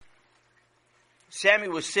Sammy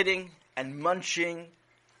was sitting and munching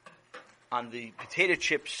on the potato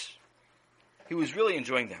chips. He was really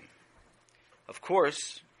enjoying them. Of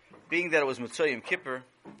course, being that it was Motzei Yom Kippur,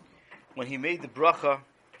 when he made the bracha,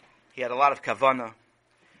 he had a lot of kavanah.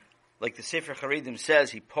 Like the Sefer Charedim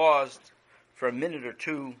says, he paused for a minute or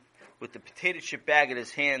two with the potato chip bag in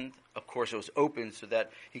his hand. Of course, it was open so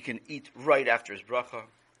that he can eat right after his bracha.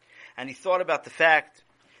 And he thought about the fact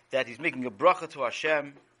that he's making a bracha to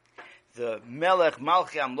Hashem, the Melech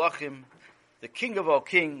Malchi Amlachim, the King of all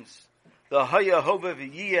kings, the Haya Hova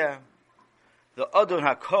V'yiyah, the Adon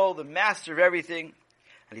HaKol, the Master of everything.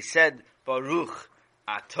 And he said, Baruch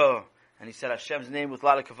Atah. And he said Hashem's name with a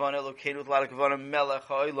lot of kavanah, Elokeinu with a lot of kavanah, Melech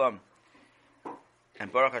HaOlam.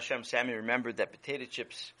 And Baruch Hashem, Sammy remembered that potato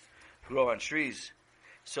chips grow on trees.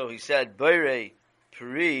 So he said, Beirei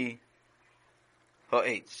Peri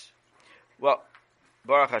Ha'etz. Well,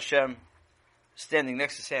 Baruch Hashem, standing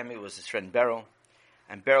next to Sammy was his friend Beryl.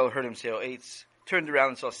 And Beryl heard him say Ha'etz, turned around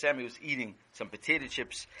and saw Sammy was eating some potato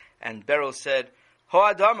chips. And Beryl said,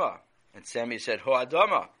 Ha'adama. And Sammy said,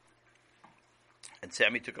 Ha'adama. And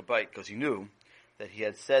Sammy took a bite because he knew that he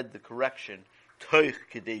had said the correction, Toich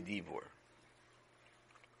Kedei Dibur.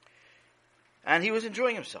 And he was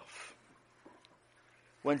enjoying himself.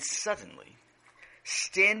 When suddenly,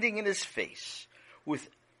 standing in his face, with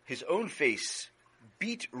his own face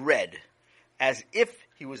beet red, as if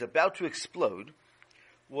he was about to explode,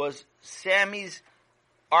 was Sammy's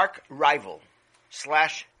arch rival,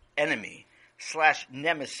 / enemy, /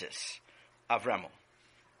 nemesis, Avremel.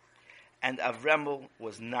 And Avremel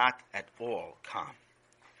was not at all calm.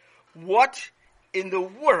 What in the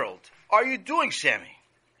world are you doing, Sammy?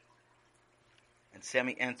 And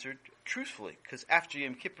Sammy answered truthfully, because after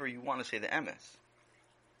Yom Kippur you want to say the emes.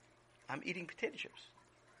 I'm eating potato chips.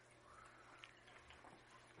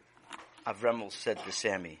 Avremel said to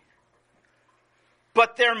Sammy,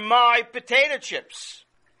 but they're my potato chips.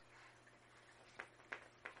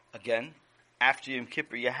 Again, after Yom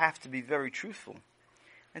Kippur you have to be very truthful.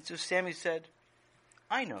 And so Sammy said,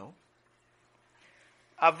 I know.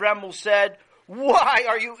 Avremel said, why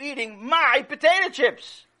are you eating my potato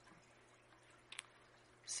chips?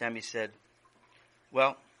 Sammy said,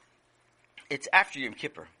 well, it's after Yom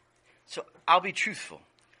Kippur, so I'll be truthful.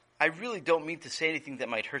 I really don't mean to say anything that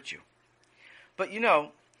might hurt you. But you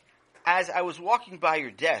know, as I was walking by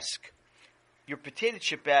your desk, your potato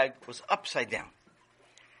chip bag was upside down.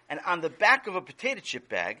 And on the back of a potato chip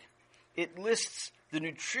bag, it lists the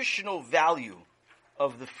nutritional value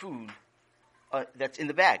of the food that's in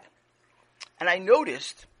the bag. And I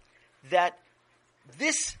noticed that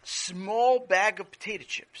this small bag of potato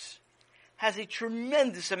chips has a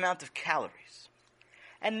tremendous amount of calories.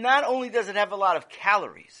 And not only does it have a lot of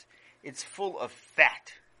calories, it's full of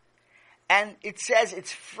fat. And it says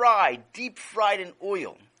it's fried, deep fried in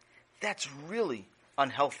oil. That's really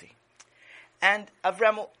unhealthy. And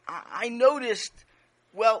Avremel, I noticed,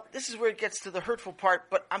 well, this is where it gets to the hurtful part,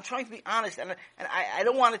 but I'm trying to be honest, and I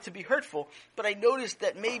don't want it to be hurtful, but I noticed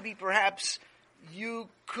that maybe perhaps you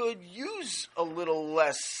could use a little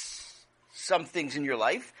less some things in your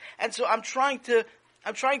life, and so I'm trying to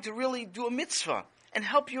really do a mitzvah and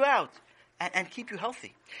help you out and keep you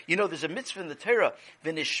healthy. You know, there's a mitzvah in the Torah,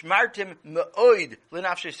 v'nishmartem me'oid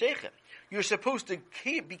l'nafshesechem. You're supposed to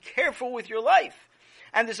be careful with your life.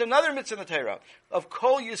 And there's another mitzvah in the Torah of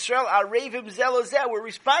Kol Yisrael Arevim Zelozeh. We're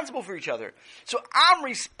responsible for each other. So I'm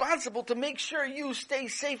responsible to make sure you stay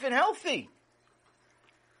safe and healthy.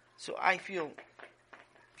 So I feel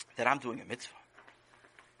that I'm doing a mitzvah.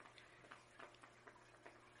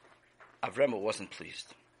 Avremel wasn't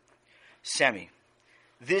pleased. Sammy,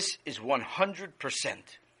 this is 100%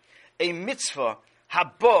 a mitzvah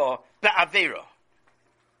haba ba'avera.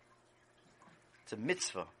 It's a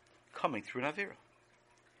mitzvah coming through an avera.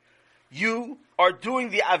 You are doing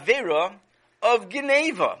the avera of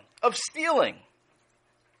geneva, of stealing.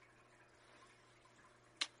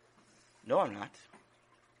 No, I'm not.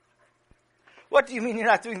 What do you mean you're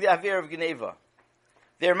not doing the avera of geneva?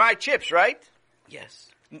 They're my chips, right? Yes.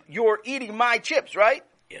 You're eating my chips, right?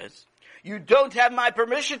 Yes. You don't have my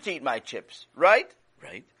permission to eat my chips, right?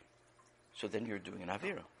 Right. So then you're doing an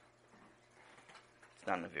avera. It's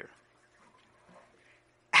not an avera.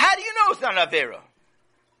 How do you know it's not an avera?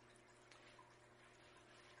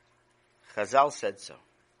 Chazal said so.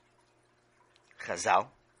 Chazal?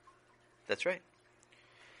 That's right.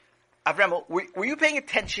 Avremel, were you paying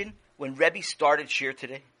attention when Rebbe started Shir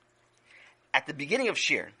today? At the beginning of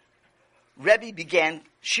Shir, Rebbe began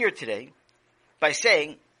Shir today by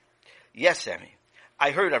saying, yes, Sammy,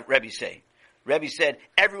 I heard Rebbe say. Rebbe said,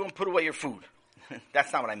 everyone put away your food.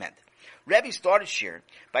 That's not what I meant. Rebbe started shir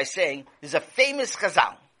by saying, there's a famous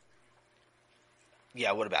Chazal.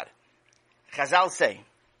 Yeah, what about it? Chazal say,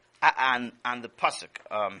 on the Pasuk,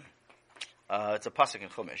 it's a Pasuk in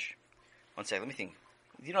Chumash. One second, let me think.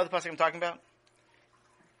 Do you know the Pasuk I'm talking about?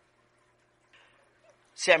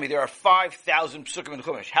 Sammy, there are 5,000 Psukim in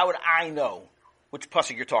Chumash. How would I know which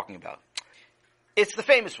Pasuk you're talking about? It's the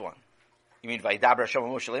famous one. You mean Vayidaber Hashem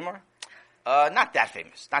Moshe Lemor? Not that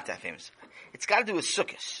famous. Not that famous. It's got to do with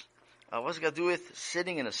sukkahs. What's it got to do with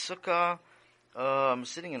sitting in a sukkah?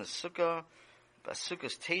 Sitting in a sukkah.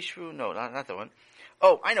 Sukkah's Teshvu? No, not that one.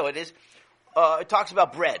 Oh, I know it is. It talks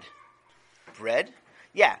about bread. Bread?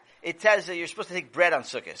 Yeah. It says you're supposed to take bread on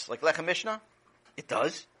sukkahs. Like Lechem Mishnah? It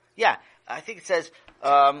does. Yeah. I think it says,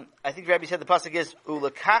 I think Rabbi said the pasuk is,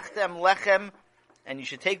 Ulekachtem lechem, and you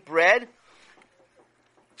should take bread.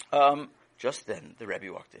 Just then, the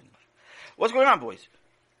Rebbe walked in. What's going on, boys?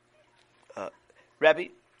 Rebbe,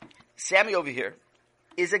 Sammy over here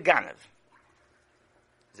is a Ganav.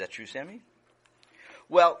 Is that true, Sammy?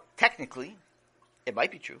 Well, technically, it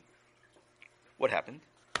might be true. What happened?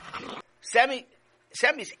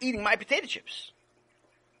 Sammy's eating my potato chips.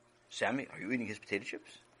 Sammy, are you eating his potato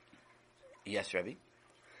chips? Yes, Rebbe.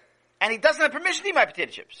 And he doesn't have permission to eat my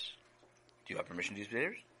potato chips. Do you have permission to eat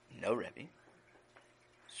potatoes? No, Rebbe.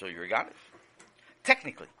 So you're a Ganav.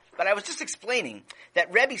 Technically. But I was just explaining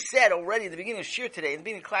that Rebbe said already at the beginning of Shir today, in the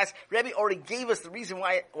beginning of class, Rebbe already gave us the reason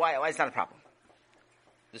why it's not a problem.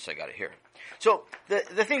 This I got to hear. So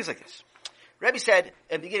the thing is like this. Rebbe said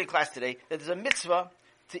at the beginning of class today that there's a mitzvah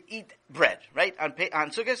to eat bread, right? On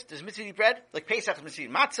Sukkot, there's a mitzvah to eat bread. Like Pesach is mitzvah to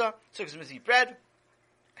eat matzah, Sukkot is mitzvah to eat bread.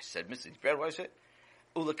 I said mitzvah to eat bread, what did I say?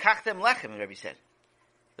 Ulekachtem lechem, Rebbe said.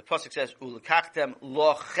 The pasuk says, Ulekachtem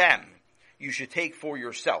lochem. You should take for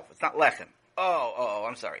yourself. It's not lechem. Oh,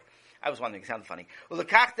 I'm sorry. I was wondering, it sounded funny.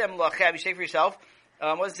 Ulekachtem lochem, you should take for yourself.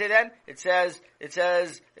 What does it say then? It says,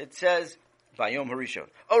 Bayom Harishon.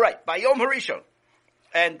 Oh, right, Bayom Harishon.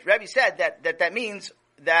 And Rebbe said that means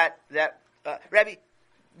that Rebbe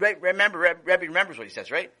remembers what he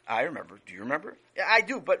says, right? I remember. Do you remember? Yeah, I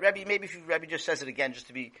do, but Rebbe, maybe if Rebbe just says it again just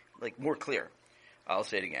to be like more clear. I'll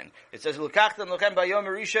say it again. It says, L'kachtem lochem bayom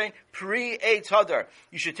harishon pri eitz hadar.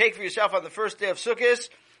 You should take for yourself on the first day of Sukkot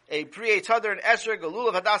a pri eitz hadar and esrog, a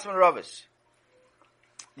lulav hadasim and ravis.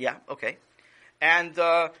 Yeah, okay. And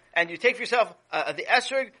you take for yourself the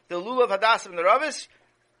esrog, the lulav hadasim and the ravis,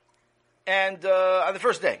 and on the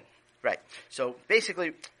first day. Right. So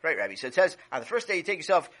basically, right, Rabbi. So it says on the first day you take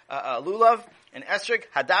yourself a lulav, an esrog,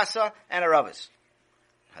 hadasa, and a ravis.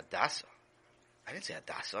 Hadasa. I didn't say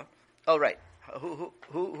hadasa. Oh, right. Who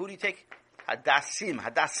do you take?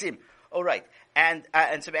 Hadasim. Oh, right. And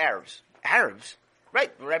some Arabs. Arabs?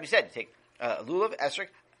 Right. Rabbi said you take lulav, esrog,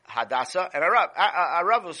 hadasa, and a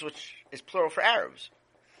ravis, which is plural for Arabs.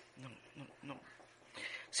 No.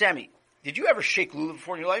 Sammy, did you ever shake lulav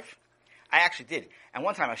before in your life? I actually did. And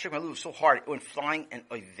one time I shook my lulav so hard it went flying, and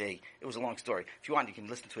it was a long story. If you want, you can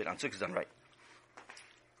listen to it on Sukkot Done Right.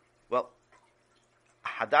 Well,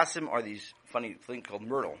 hadassim are these funny thing called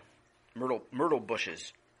myrtle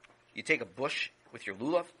bushes. You take a bush with your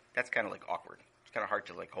lulav. That's kind of like awkward. It's kind of hard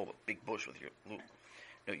to like hold a big bush with your lulav.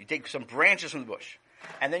 No, you take some branches from the bush,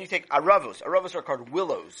 and then you take aravos. Aravos are called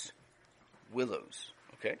willows.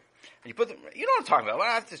 Okay. And you put them, you know what I'm talking about.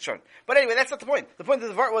 I have to try. But anyway, that's not the point. The point of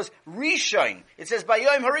the part was Rishon. It says,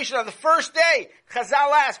 Bayom Harishon, on the first day.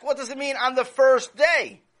 Chazal ask, what does it mean on the first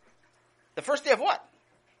day? The first day of what?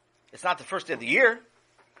 It's not the first day of the year.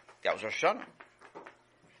 That was Rosh Hashanah.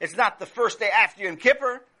 It's not the first day after Yom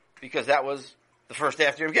Kippur, because that was the first day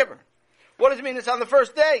after Yom Kippur. What does it mean it's on the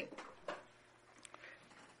first day?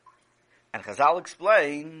 And Chazal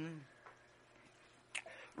explain,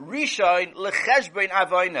 Rishon Lecheshbon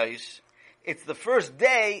Avonos. It's the first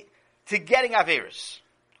day to getting Averis.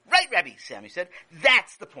 Right, Rebbe, Sammy said.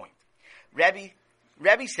 That's the point.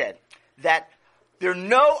 Rebbe said that there are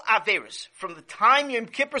no Averis from the time Yom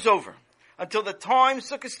Kippur's over until the time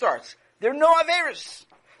Sukkot starts. There are no Averis.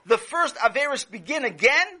 The first Averis begin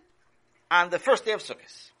again on the first day of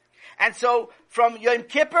Sukkot. And so from Yom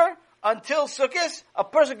Kippur until Sukkot, a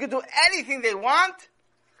person can do anything they want,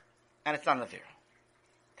 and it's not an Averis.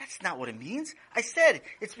 That's not what it means. I said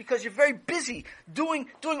it's because you're very busy doing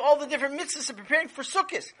all the different mitzvahs and preparing for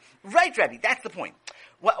Sukkot. Right, Rebbe, that's the point.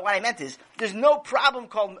 What I meant is, there's no problem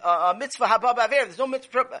called mitzvah haba b'avera. There's no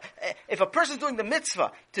mitzvah. If a person's doing the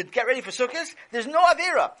mitzvah to get ready for Sukkot, there's no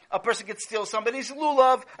avera. A person could steal somebody's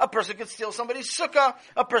lulav. A person could steal somebody's sukkah.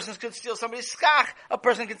 A person could steal somebody's skach. A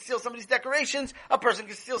person could steal somebody's decorations. A person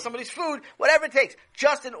could steal somebody's food. Whatever it takes,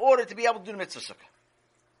 just in order to be able to do the mitzvah sukkah.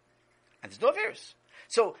 And there's no averas.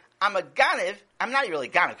 So I'm a ganav. I'm not really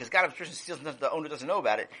ganav because ganav person steals and the owner doesn't know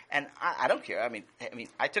about it, and I don't care. I mean,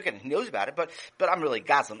 I took it and he knows about it, but I'm really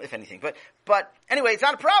gazlam if anything. But anyway, it's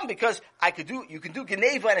not a problem because you can do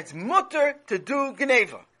geneva and it's mutter to do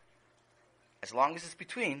geneva as long as it's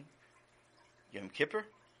between Yom Kippur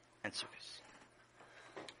and Sukkot.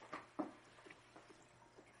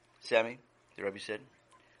 Sammy, the Rebbe said,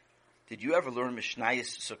 did you ever learn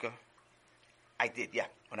Mishnayos Sukkah? I did, yeah,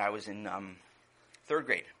 when I was in 3rd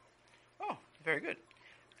grade. Oh, very good.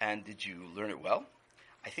 And did you learn it well?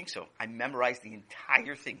 I think so. I memorized the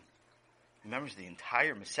entire thing. Remembers the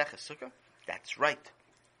entire Masechah Sukkah? That's right.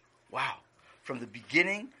 Wow. From the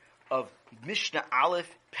beginning of Mishnah Aleph,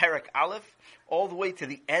 Perek Aleph, all the way to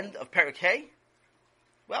the end of Perek Hey?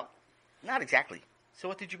 Well, not exactly. So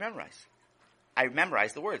what did you memorize? I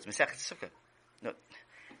memorized the words, Masechet Sukkah. No,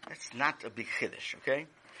 that's not a big chiddush, okay?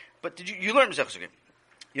 But did you learn Masechet Sukkah?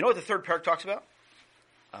 You know what the 3rd parak talks about?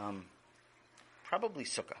 Probably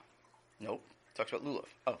Sukkah. No, it talks about Lulav.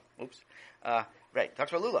 Oh, oops. Right,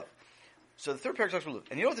 talks about Lulav. So the 3rd parak talks about Lulav.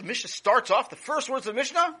 And you know what the Mishnah starts off, the first words of the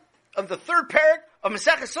Mishnah? Of the 3rd parak of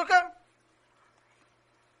Masechet Sukkah?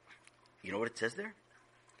 You know what it says there?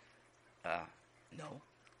 No.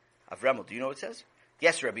 Avremel, do you know what it says?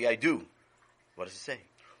 Yes, Rebbe, I do. What does it say?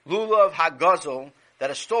 Lulav hagazel, that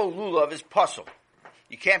a stolen lulav is puzzle.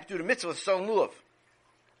 You can't do the mitzvah with a stolen lulav.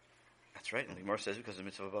 That's right, and the Gemara says because the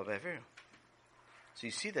mitzvah above Avera. So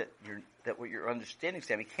you see that what you're understanding,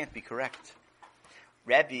 Sammy, can't be correct.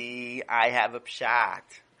 Rebbe, I have a pshat.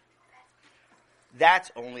 That's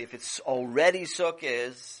only if it's already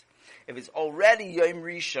sukkahs. If it's already Yom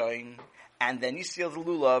Rishon, and then you steal the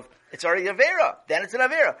lulav, it's already Avera. Then it's an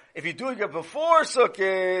Avera. If you're doing it before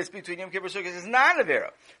Sukkot, between Yom Kippur and Sukkot, it's not an Avera.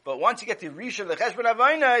 But once you get to Rishon, Lecheshbon,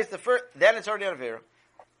 Avonos, then it's already an Avera.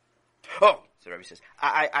 Oh, so the Rebbe says,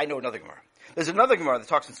 I know another Gemara. There's another Gemara that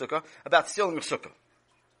talks in Sukkah about stealing a Sukkah.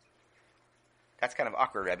 That's kind of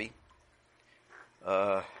awkward, Rebbe.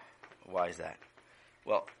 Why is that?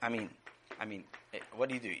 Well, I mean, what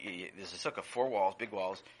do? There's a sukkah, 4 walls, big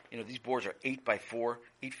walls. You know, these boards are 8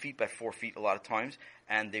 feet by 4 feet a lot of times,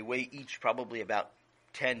 and they weigh each probably about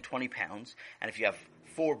 10, 20 pounds. And if you have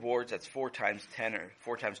 4 boards, that's 4 times 10 or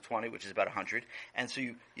 4 times 20, which is about 100. And so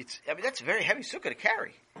that's a very heavy sukkah to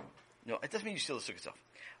carry. No, it doesn't mean you steal the sukkah itself.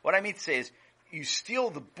 What I mean to say is, you steal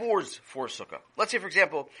the boards for a sukkah. Let's say, for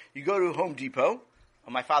example, you go to Home Depot.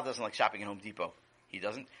 Oh, my father doesn't like shopping at Home Depot. He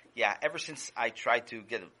doesn't? Yeah, ever since I tried to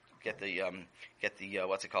get the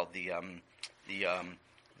what's it called, the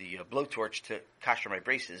blowtorch to kasher my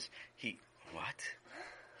braces.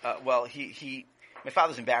 My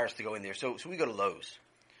father's embarrassed to go in there, so we go to Lowe's.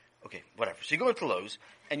 Okay, whatever. So you go into Lowe's,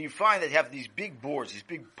 and you find that you have these big boards, these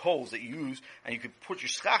big poles that you use, and you can put your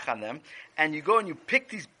schach on them, and you go and you pick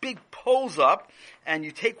these big poles up, and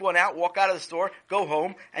you take one out, walk out of the store, go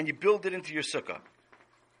home, and you build it into your sukkah.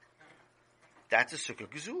 That's a sukkah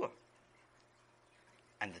gezula.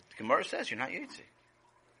 And the Gemara says you're not Yotze.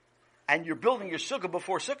 And you're building your sukkah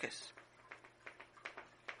before sukkahs.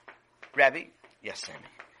 Rabbi? Yes, Sammy.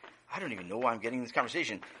 I don't even know why I'm getting this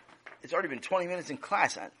conversation. It's already been 20 minutes in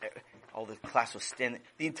class. All the class was standing.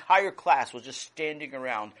 The entire class was just standing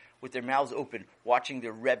around with their mouths open, watching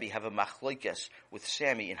their Rebbe have a machlokes with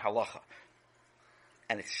Sammy in halacha.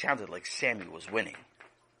 And it sounded like Sammy was winning.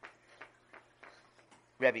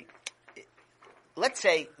 Rebbe, let's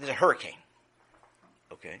say there's a hurricane.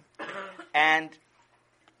 Okay. And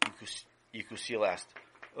Yekusiel asked,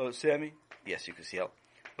 Sammy? Yes, Yekusiel.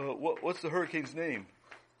 What's the hurricane's name?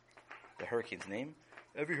 The hurricane's name?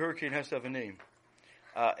 Every hurricane has to have a name.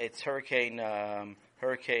 It's Hurricane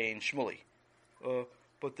Shmuley.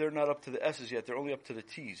 But they're not up to the S's yet. They're only up to the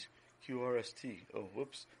T's. Q-R-S-T. Oh,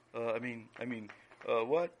 whoops.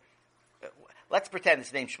 What? Let's pretend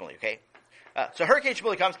it's named Shmuley, okay? So Hurricane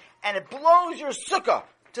Shmuley comes, and it blows your sukkah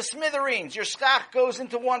to smithereens. Your schach goes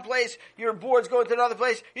into one place, your boards go into another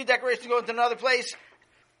place, your decorations go into another place.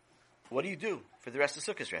 What do you do for the rest of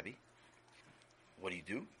the sukkahs, Rebbe? What do you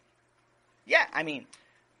do? Yeah,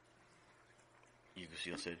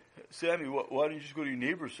 Yekusiel said, Sammy, why don't you just go to your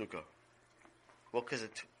neighbor's sukkah? Well,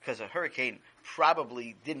 because a hurricane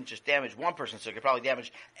probably didn't just damage one person's sukkah, it probably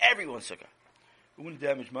damaged everyone's sukkah. It wouldn't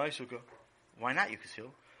damage my sukkah. Why not,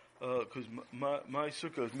 Yekusiel? Because my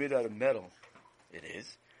sukkah is made out of metal. It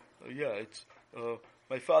is? Yeah, it's,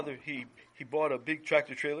 my father, he bought a big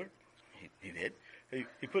tractor trailer. He did?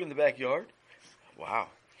 He put it in the backyard. Wow.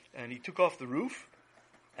 And he took off the roof,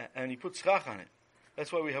 and he put schach on it.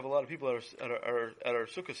 That's why we have a lot of people at our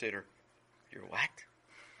sukkah seder. Your what?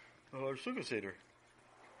 Our sukkah seder.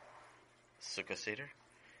 Sukkah seder?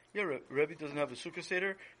 Yeah, Rebbe doesn't have a Sukkah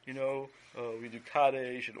Seder. We do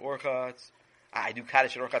Kaddish and Orchatz. I do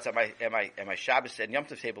Kaddish and Orchatz at my Shabbos and Yom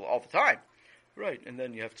Tov table all the time. Right, and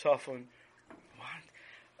then you have Tafon.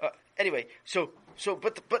 What? Anyway,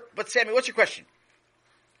 but Sammy, what's your question?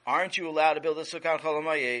 Aren't you allowed to build a Sukkah on Chol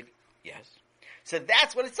HaMoed? Yes. So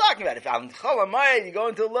that's what it's talking about. If on Chol HaMoed you go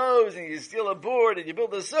into Lowe's and you steal a board and you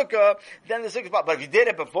build a Sukkah, then the Sukkah's problem. But if you did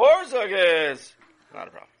it before Sukkahs, not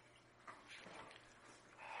a problem.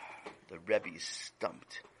 The Rebbe is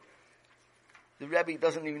stumped. The Rebbe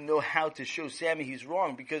doesn't even know how to show Sammy he's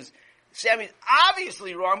wrong, because Sammy's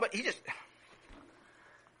obviously wrong, but he just...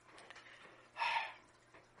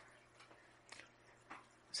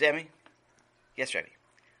 Sammy? Yes, Rebbe.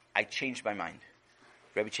 I changed my mind.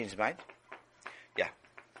 Rebbe changed his mind? Yeah.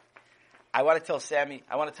 I want to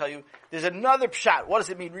tell you, there's another pshat. What does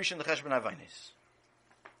it mean, Rishon Lecheshbon Avonos?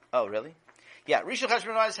 Oh, really? Yeah, Rishon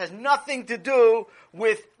Lecheshbon Avonos has nothing to do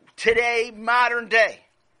with today, modern day.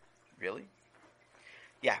 Really?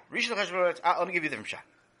 Yeah, Rishon Lecheshbon Avonos, let me give you the different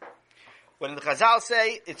pshat. When the Chazal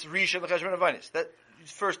say it's Rishon Lecheshbon Avonos, the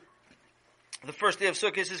first day of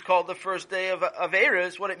Sukkot is called the first day of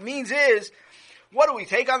Eres. What it means is, what do we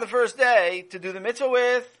take on the first day to do the mitzvah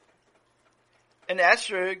with? An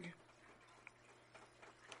esrog.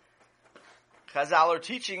 Chazal are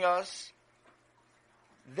teaching us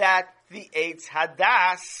that the Eitz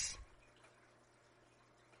Hadas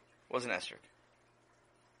was an esrog.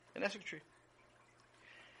 An esrog tree.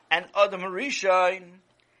 And Adam Rishon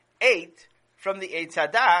ate from the Eitz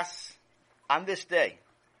Hadas on this day.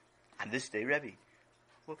 On this day, Rebbe.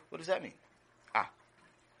 What does that mean?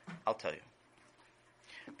 I'll tell you.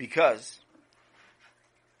 Because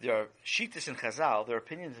there are shittas in Chazal, there are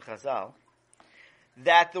opinions in Chazal,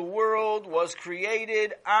 that the world was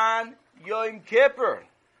created on Yom Kippur.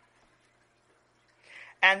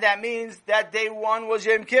 And that means that day 1 was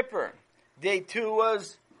Yom Kippur. Day 2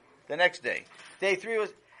 was the next day. Day 3 was,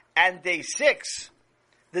 and day 6,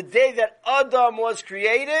 the day that Adam was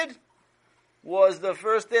created, was the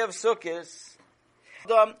first day of Sukkot.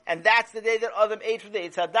 And that's the day that Adam ate from the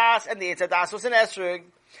Eitz Hadas, and the Eitz Hadas was an esrog.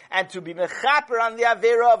 And to be mechaper on the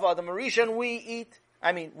Avera of Adam Rishon, we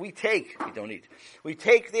don't eat. We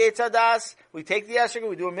take the Eitz Hadas, we take the esrog,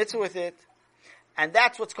 we do a mitzvah with it. And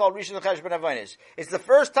that's what's called Rishon Lecheshbon Avonos. It's the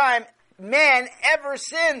first time man ever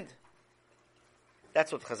sinned.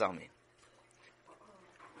 That's what Chazal mean.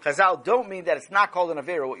 Chazal don't mean that it's not called an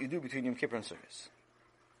Avera, what you do between Yom Kippur and Sukkot.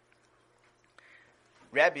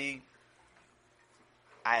 Rabbi,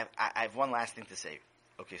 I have one last thing to say.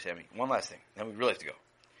 Okay, Sammy, one last thing. Then we really have to go.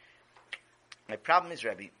 My problem is,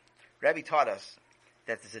 Rabbi taught us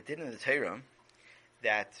that there's a din in the Torah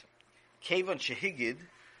that Kevon Shehigid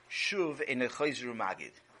Shuv in a Chayzru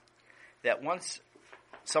Magid. That once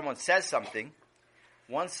someone says something,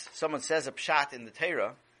 once someone says a pshat in the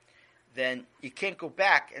Torah, then you can't go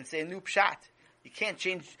back and say a new pshat. You can't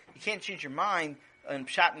change your mind and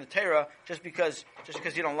pshat in the Torah just because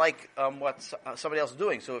you don't like what somebody else is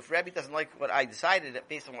doing. So if Rabbi doesn't like what I decided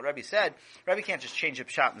based on what Rabbi said, Rabbi can't just change a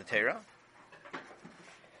pshat in the Torah.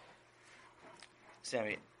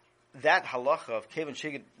 Sammy, that halacha of Kevin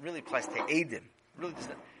Shigid really applies to Eidim. Really does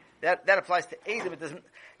not. That applies to Eidim.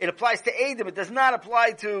 It applies to Eidim. It does not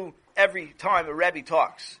apply to every time a Rabbi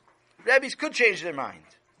talks. Rabbis could change their mind.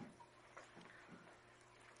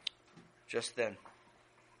 Just then,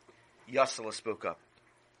 Yasala spoke up.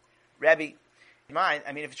 Rabbi,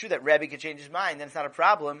 if it's true that Rabbi could change his mind, then it's not a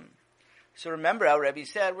problem. So remember how Rabbi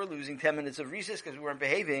said, we're losing 10 minutes of recess because we weren't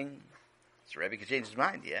behaving. So Rabbi could change his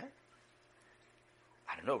mind, yeah?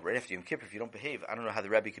 I don't know, right after Yom Kippur, if you don't behave, I don't know how the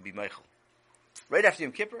Rabbi could be Michael. Right after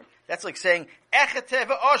Yom Kippur, that's like saying, Echeteh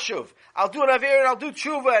v'oshuv. I'll do an Avir and I'll do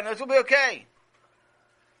tshuva and it'll be okay.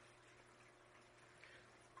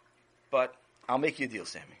 But I'll make you a deal,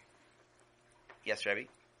 Sammy. Yes, Rabbi?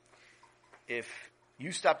 If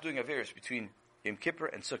you stop doing Averis between Yom Kippur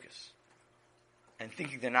and Sukkot and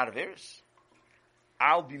thinking they're not Averis,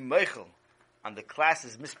 I'll be Michael on the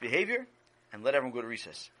class's misbehavior and let everyone go to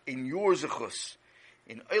recess. In your zechus.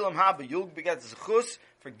 In Olam Haba, you'll get zechus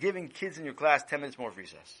for giving kids in your class 10 minutes more of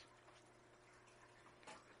recess.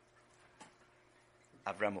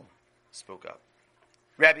 Avremel spoke up.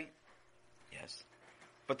 Rabbi, yes.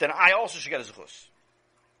 But then I also should get a zechus.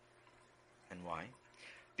 And why?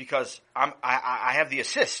 Because I have the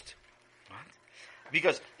assist. What?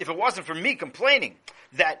 Because if it wasn't for me complaining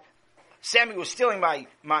that Sammy was stealing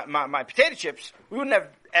my potato chips, we wouldn't have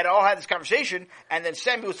at all had this conversation, and then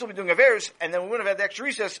Sammy would still be doing Averis, and then we wouldn't have had the extra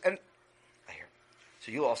recess, and I hear.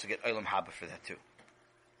 So you'll also get Olam Haba for that too.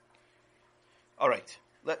 All right.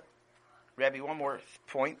 Rabbi, one more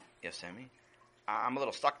point. Yes, Sammy. I'm a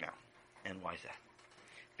little stuck now. And why is that?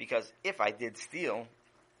 Because if I did steal,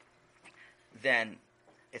 then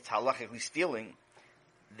it's halachically stealing,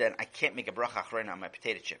 then I can't make a bracha achrona on my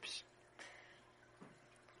potato chips.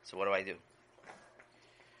 So what do I do?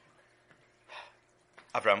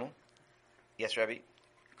 Avramel, yes, Rabbi,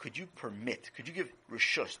 could you give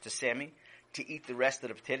Rishus to Sammy to eat the rest of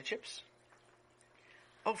the potato chips?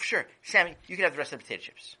 Oh, sure. Sammy, you can have the rest of the potato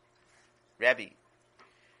chips. Rabbi,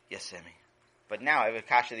 yes, Sammy. But now I have a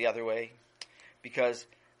kasha the other way, because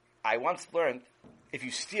I once learned if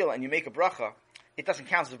you steal and you make a bracha, it doesn't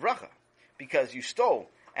count as a bracha, because you stole,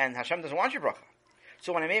 and Hashem doesn't want your bracha.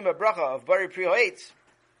 So when I made my bracha of Bari Pri Ha'etz,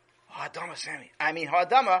 Ha'adama, Sammy.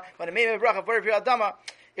 Ha'adama, when I made my bracha of Bari Pri Ha'adama,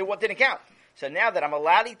 it didn't count. So now that I'm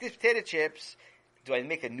allowed to eat these potato chips, do I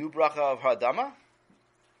make a new bracha of Ha'adama?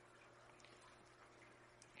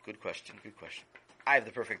 Good question. I have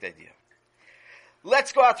the perfect idea.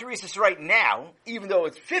 Let's go out to recess right now, even though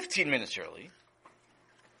it's 15 minutes early.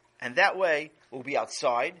 And that way, we'll be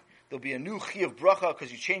outside. There'll be a new chi of bracha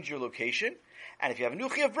because you change your location. And if you have a new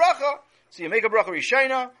chi of bracha, so you make a bracha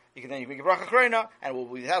Rishona, you make a bracha Achrona, and we'll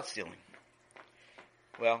be without stealing.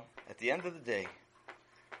 Well, at the end of the day,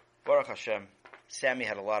 Baruch Hashem, Sammy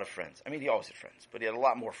had a lot of friends. I mean, he always had friends, but he had a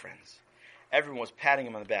lot more friends. Everyone was patting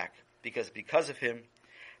him on the back because of him,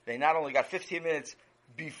 they not only got 15 minutes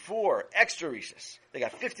before extra recess, they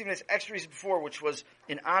got 15 minutes extra recess before, which was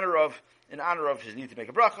in honor of his need to make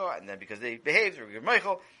a bracha, and then because they behaved, they were given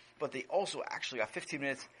Michael, but they also actually got 15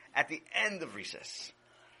 minutes at the end of recess,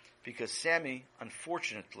 because Sammy,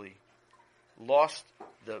 unfortunately, lost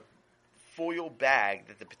the foil bag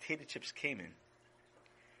that the potato chips came in,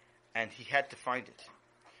 and he had to find it,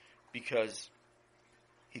 because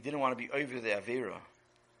he didn't want to be over the Avera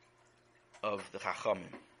of the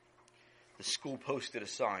Chachamim. The school posted a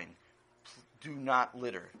sign, do not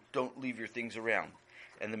litter, don't leave your things around.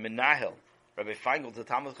 And the Menahel, Rabbi Feingel, the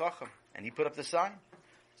Talmud Chacham, and he put up the sign.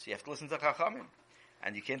 So you have to listen to Chachamim,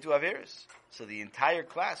 and you can't do Averis. So the entire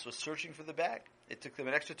class was searching for the bag. It took them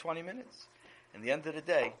an extra 20 minutes. And at the end of the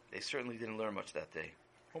day, they certainly didn't learn much that day.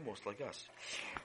 Almost like us.